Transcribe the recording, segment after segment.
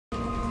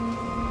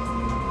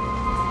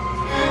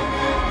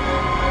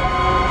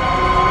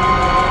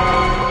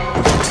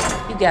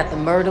got the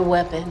murder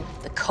weapon,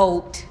 the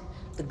coat,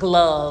 the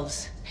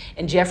gloves,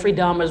 and Jeffrey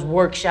Dahmer's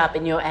workshop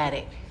in your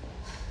attic.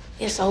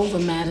 It's over,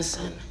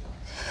 Madison.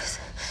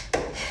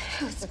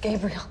 It was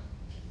Gabriel.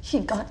 He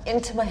got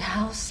into my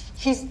house.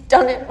 He's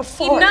done it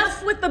before.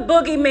 Enough with the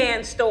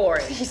boogeyman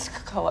story. Please,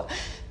 Cocoa.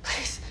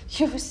 Please,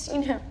 you've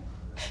seen him.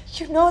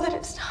 You know that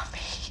it's not me.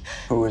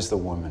 Who is the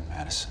woman,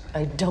 Madison?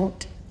 I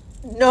don't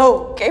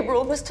know.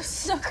 Gabriel must have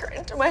snuck her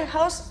into my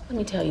house. Let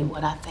me tell you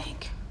what I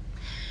think.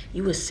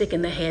 You were sick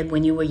in the head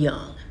when you were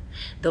young.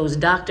 Those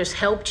doctors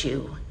helped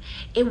you.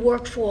 It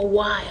worked for a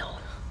while.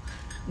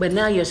 But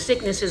now your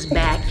sickness is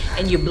back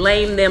and you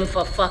blame them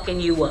for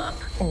fucking you up.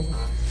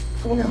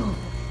 No,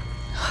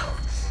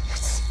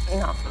 it's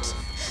not.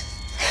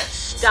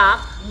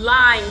 Stop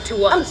lying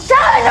to us. I'm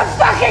telling the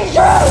fucking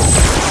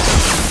truth!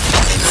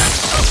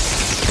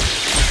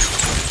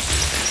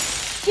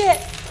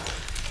 Get.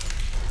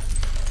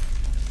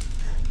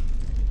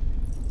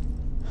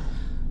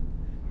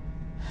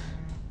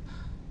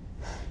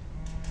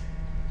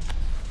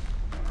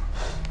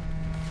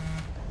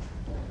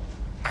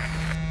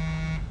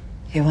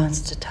 He wants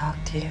to talk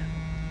to you.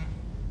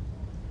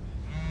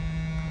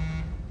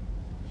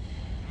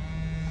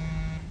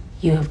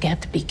 You have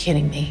got to be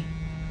kidding me.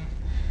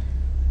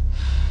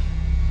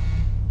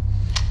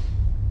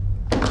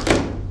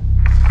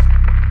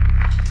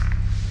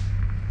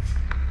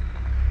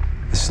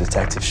 This is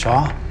Detective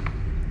Shaw.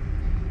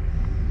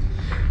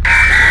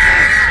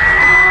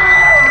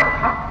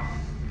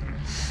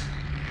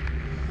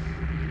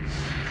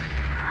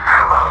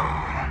 Hello,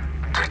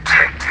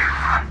 Detective.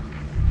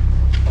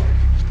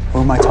 Who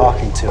am I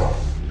talking to? You know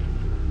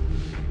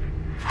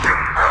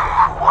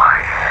who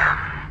I am.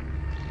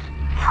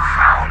 You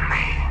found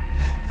me.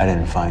 I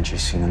didn't find you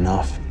soon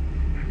enough.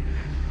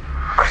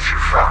 But you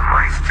found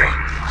my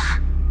things.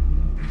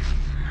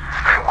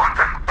 I want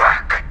them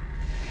back.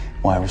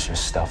 Why was your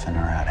stuff in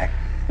her attic?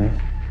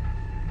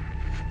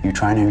 You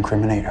trying to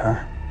incriminate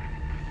her?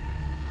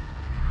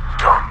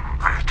 Dumb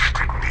bitch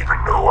didn't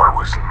even know I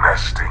was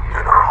nesting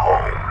in her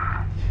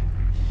home.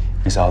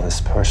 Is all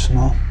this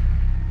personal?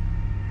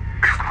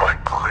 If my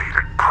blade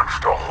had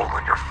punched a hole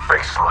in your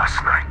face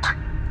last night,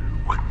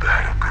 would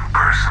that have been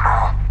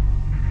personal?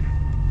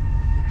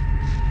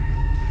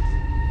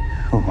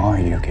 Who are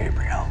you,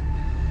 Gabriel?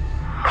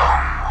 Oh,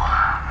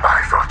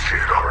 I thought she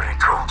had already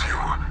told you.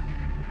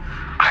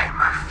 I'm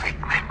a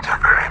figment of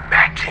her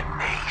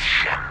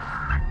imagination.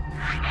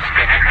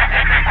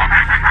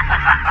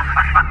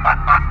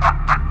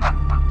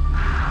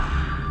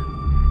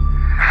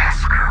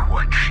 Ask her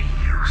what she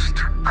used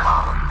to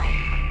call me.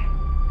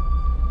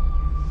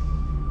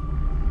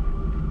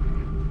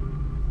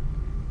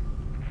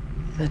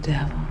 The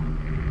devil.